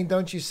don't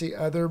you see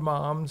other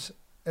moms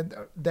and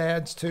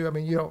dads too? I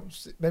mean, you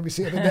don't maybe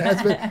see other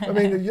dads, but I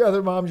mean, the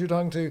other moms you're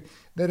talking to,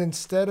 that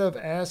instead of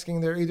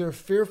asking, they're either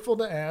fearful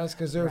to ask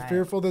because they're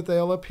fearful that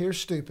they'll appear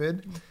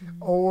stupid,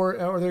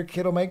 or their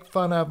kid will make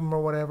fun of them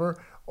or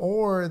whatever,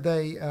 or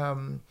they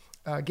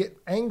get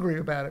angry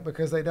about it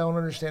because they don't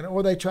understand it,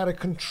 or they try to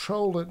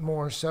control it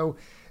more. So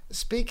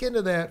speak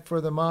into that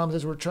for the moms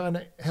as we're trying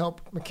to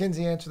help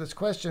Mackenzie answer this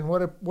question.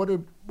 What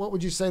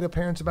would you say to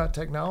parents about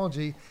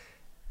technology?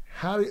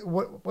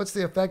 What's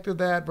the effect of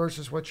that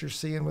versus what you're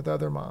seeing with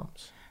other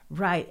moms?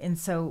 Right. And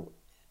so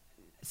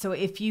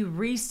if you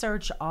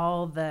research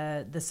all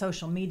the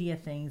social media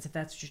things, if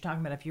that's what you're talking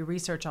about, if you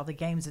research all the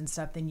games and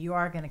stuff, then you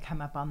are going to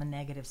come up on the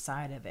negative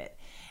side of it.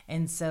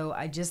 And so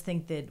I just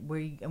think that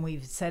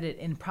we've said it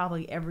in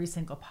probably every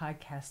single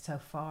podcast so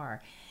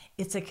far,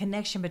 it's a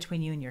connection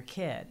between you and your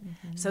kid.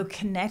 So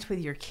connect with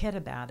your kid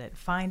about it.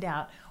 Find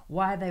out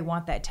why they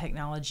want that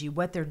technology,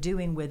 what they're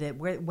doing with it,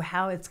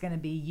 how it's going to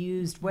be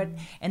used,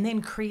 and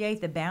then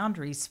create the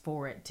boundaries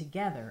for it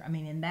together. I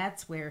mean, and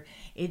that's where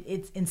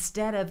it's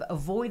instead of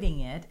avoiding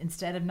it,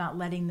 instead of not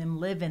letting them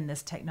live in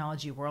this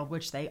technology world,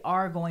 which they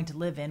are going to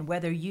live in,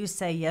 whether you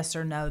say yes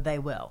or no, they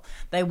will.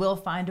 They will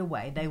find a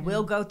way. They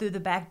will go through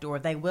the back door.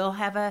 They will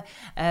have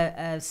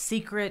a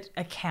secret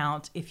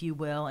account, if you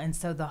will. And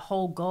so the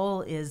whole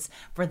goal is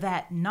for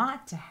that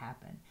not to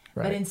happen.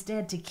 Right. But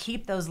instead to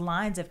keep those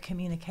lines of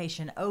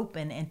communication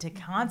open and to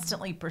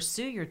constantly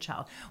pursue your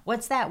child.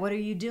 What's that? What are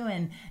you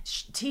doing?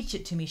 Teach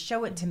it to me.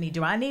 Show it to me.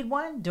 Do I need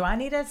one? Do I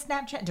need a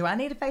Snapchat? Do I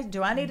need a Facebook?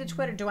 Do I need a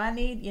Twitter? Do I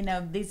need,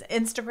 these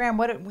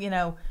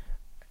Instagram?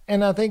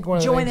 And I think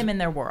join them in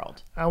their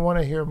world. I want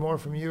to hear more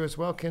from you as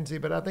well, Kenzie,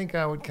 but I think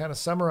I would kind of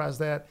summarize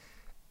that.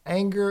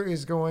 Anger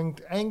is going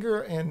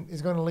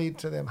to lead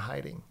to them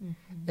hiding.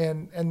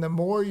 And the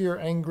more you're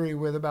angry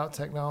about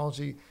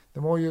technology, the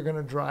more you're going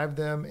to drive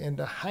them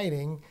into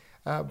hiding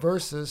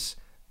versus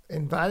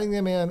inviting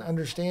them in,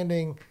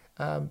 understanding,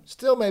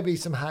 still maybe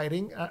some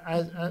hiding.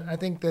 I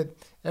think that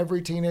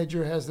every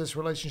teenager has this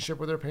relationship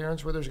with their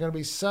parents where there's going to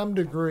be some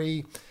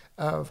degree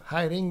of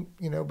hiding,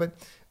 but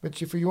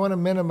if you want to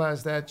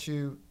minimize that,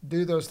 you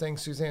do those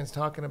things Suzanne's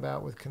talking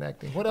about with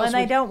connecting. What else? And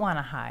they don't want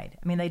to hide.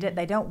 I mean, they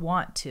don't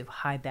want to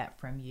hide that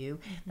from you.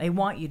 Mm-hmm. They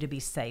want you to be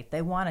safe.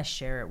 They want to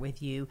share it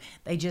with you.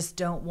 They just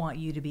don't want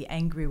you to be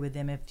angry with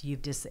them if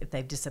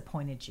they've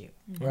disappointed you.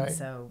 Right. And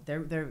so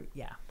they're.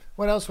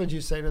 What else would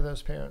you say to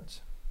those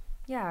parents?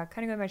 Yeah,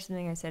 kind of going back to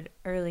something I said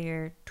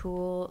earlier,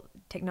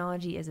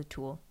 technology is a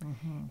tool.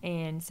 Mm-hmm.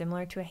 And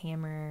similar to a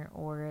hammer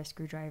or a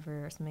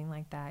screwdriver or something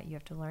like that, you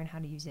have to learn how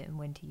to use it and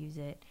when to use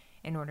it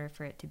in order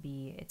for it to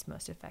be its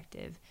most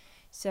effective.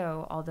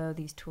 So although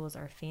these tools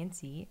are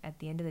fancy, at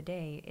the end of the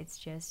day, it's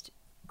just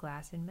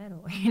glass and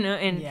metal,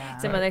 and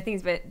some other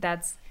things, but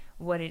that's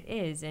what it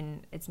is.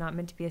 And it's not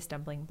meant to be a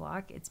stumbling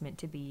block. It's meant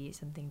to be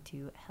something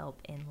to help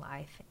in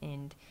life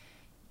and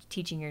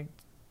teaching your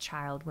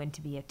child when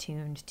to be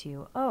attuned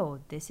to,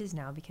 this is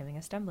now becoming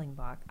a stumbling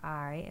block.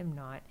 I am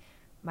not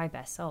my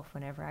best self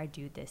whenever I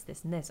do this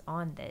and this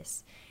on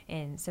this.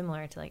 And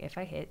similar to if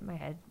I hit my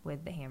head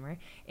with the hammer,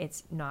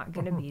 it's not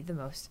going to be the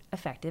most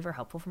effective or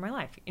helpful for my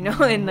life, and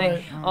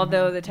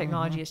although the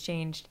technology has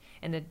changed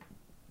and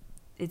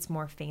it's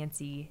more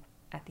fancy,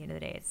 at the end of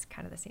the day, it's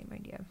kind of the same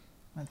idea.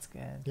 That's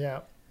good.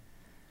 Yeah.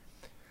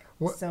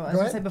 So I was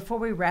going to say, before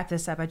we wrap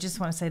this up, I just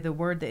want to say the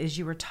word that, as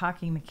you were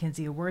talking,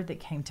 Mackenzie, a word that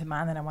came to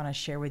mind that I want to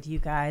share with you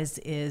guys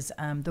is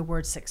the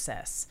word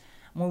success.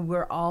 When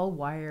we're all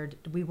wired,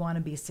 we want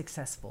to be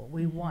successful.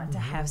 We want to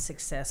have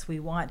success. We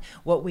want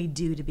what we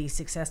do to be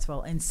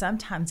successful. And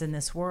sometimes in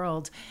this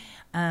world,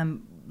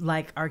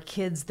 like our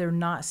kids, they're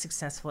not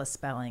successful at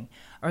spelling,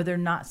 or they're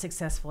not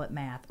successful at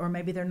math, or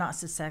maybe they're not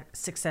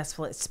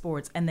successful at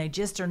sports, and they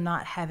just are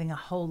not having a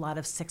whole lot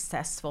of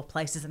successful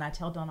places. And I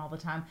tell Dawn all the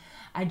time,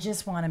 I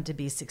just want him to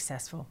be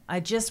successful. I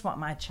just want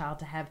my child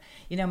to have,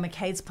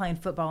 McCade's playing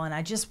football, and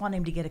I just want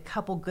him to get a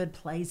couple good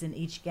plays in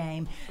each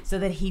game so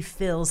that he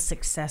feels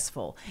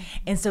successful.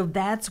 And so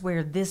that's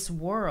where this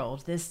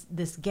world,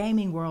 this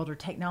gaming world or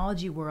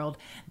technology world,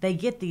 they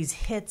get these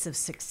hits of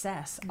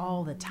success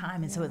all the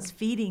time. And so it's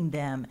feeding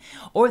them,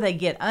 or they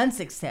get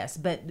unsuccess,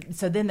 but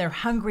so then they're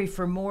hungry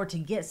for more to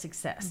get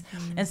success.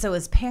 And so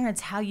as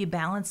parents, how you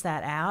balance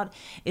that out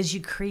is you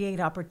create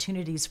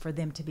opportunities for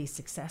them to be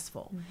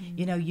successful.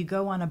 You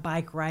go on a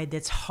bike ride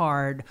that's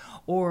hard,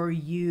 or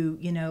you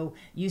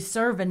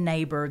serve a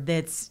neighbor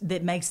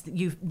that makes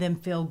them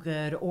feel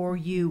good, or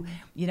you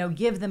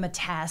give them a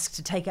task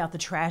to take out the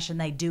trash and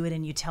they do it,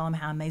 and you tell them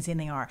how amazing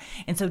they are.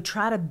 And so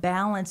try to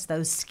balance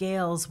those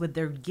scales with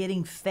their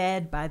getting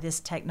fed by this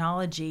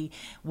technology.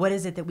 What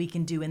is it that we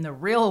can do in the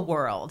real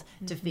world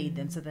to feed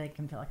them so they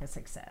can feel like a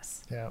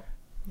success? Yeah.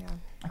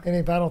 Okay.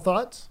 Any final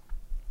thoughts?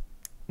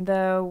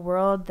 The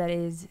world that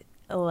is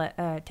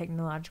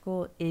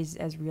technological is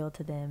as real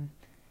to them.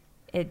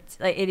 It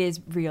is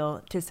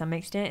real to some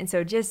extent, and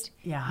so just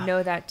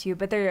know that too.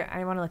 But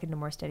I want to look into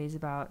more studies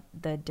about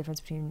the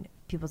difference between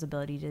people's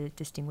ability to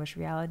distinguish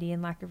reality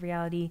and lack of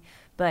reality.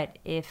 But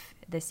if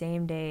the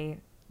same day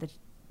that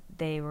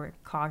they were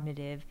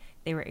cognitive,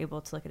 they were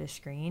able to look at a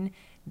screen,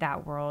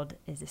 that world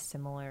is a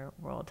similar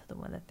world to the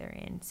one that they're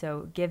in.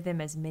 So give them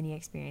as many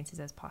experiences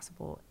as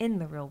possible in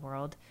the real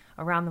world,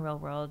 around the real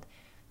world.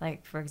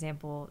 Like, for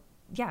example,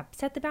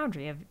 set the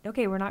boundary of,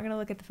 okay, we're not going to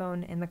look at the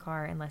phone in the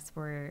car unless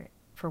we're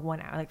for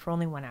 1 hour, for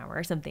only 1 hour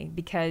or something,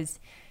 because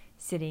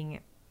sitting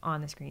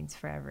on the screens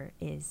forever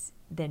is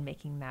then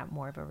making that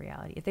more of a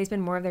reality. If they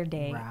spend more of their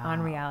day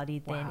on reality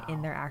than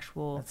in their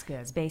actual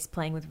space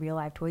playing with real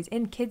live toys,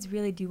 and kids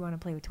really do want to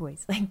play with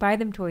toys, buy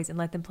them toys and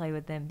let them play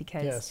with them,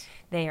 because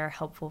they are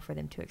helpful for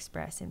them to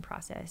express and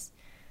process.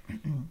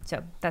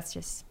 So that's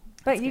just...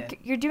 But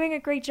you're doing a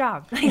great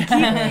job.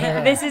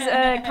 This is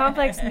a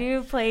complex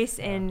new place,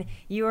 and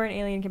you are an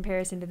alien in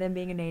comparison to them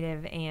being a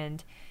native,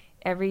 and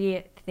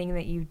everything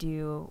that you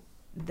do,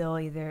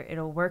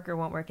 it'll work or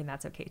won't work, and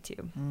that's okay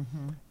too.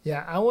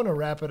 Yeah, I want to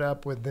wrap it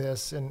up with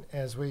this, and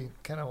as we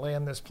kind of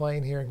land this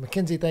plane here,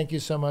 Mackenzie, thank you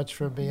so much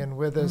for being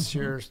with us.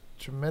 You're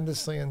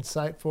tremendously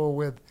insightful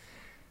with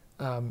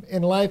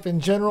in life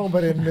in general,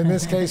 but in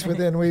this case,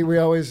 within we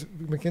always,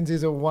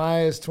 Mackenzie's a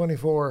wise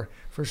 24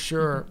 for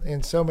sure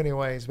in so many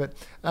ways. But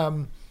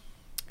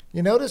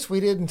you notice we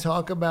didn't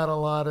talk about a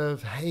lot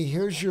of, hey,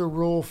 here's your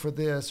rule for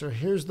this, or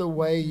here's the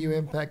way you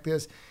impact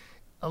this.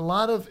 A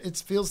lot of it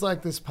feels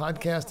like this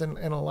podcast, and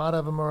a lot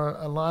of them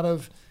are a lot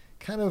of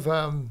kind of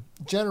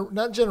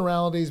not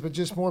generalities, but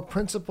just more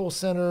principle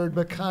centered,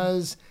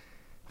 because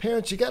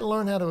parents, you got to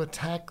learn how to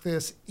attack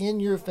this in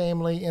your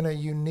family in a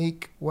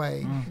unique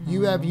way.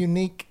 You have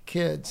unique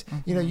kids.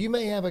 You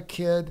may have a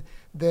kid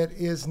that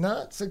is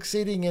not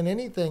succeeding in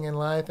anything in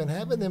life, and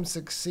having them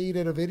succeed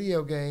at a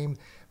video game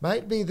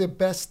might be the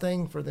best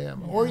thing for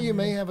them. Or you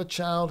may have a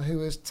child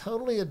who is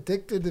totally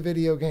addicted to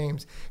video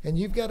games, and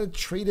you've got to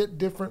treat it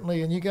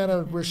differently, and you got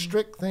to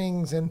restrict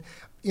things. And,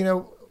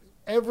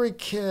 every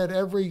kid,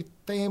 every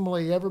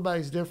family,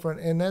 everybody's different.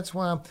 And that's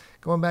why,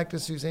 going back to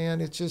Suzanne,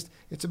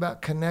 it's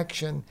about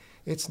connection.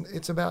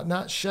 It's about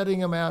not shutting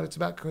them out. It's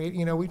about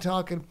creating, we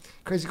talk in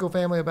Crazy Cool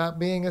Family about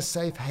being a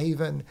safe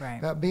haven,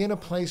 about being a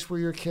place where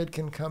your kid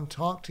can come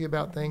talk to you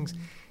about things.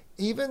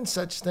 even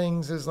such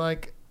things as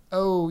like,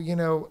 oh, you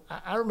know,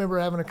 I remember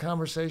having a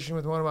conversation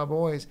with one of my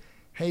boys.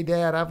 Hey,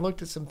 Dad, I've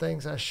looked at some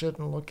things I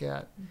shouldn't look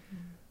at.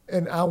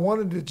 And I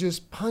wanted to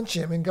just punch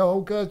him and go,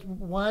 oh, God,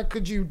 why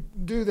could you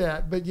do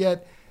that? But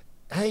yet,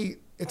 hey,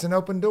 it's an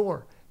open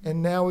door.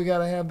 And now we got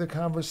to have the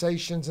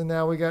conversations, and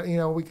now we got, you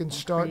know, we can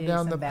start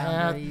down the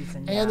path.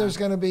 And there's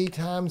going to be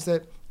times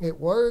that it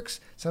works,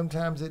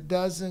 sometimes it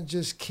doesn't.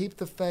 Just keep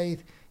the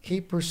faith,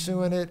 keep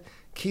pursuing it,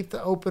 keep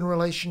the open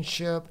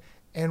relationship,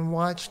 and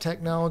watch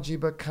technology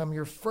become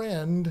your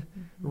friend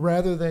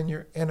rather than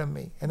your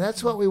enemy. And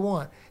that's what we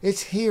want.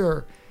 It's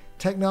here.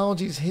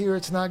 Technology's here.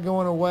 It's not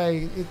going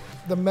away.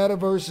 The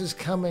metaverse is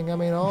coming. I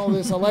mean, all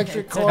this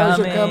electric cars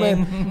are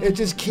coming. It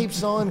just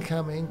keeps on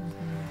coming.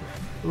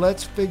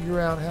 Let's figure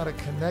out how to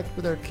connect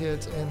with our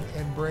kids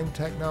and bring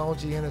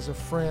technology in as a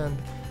friend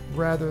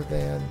rather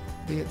than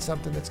be it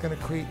something that's going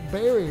to create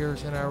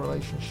barriers in our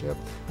relationship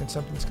and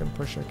something that's going to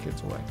push our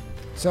kids away.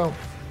 So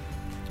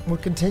we'll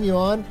continue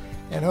on,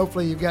 and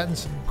hopefully you've gotten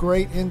some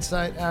great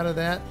insight out of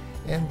that.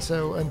 And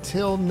so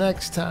until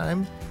next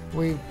time,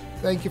 we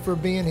thank you for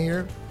being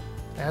here.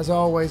 As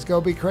always,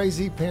 go be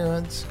crazy,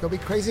 parents. Go be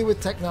crazy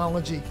with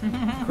technology.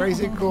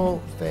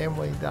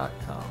 crazycoolfamily.com.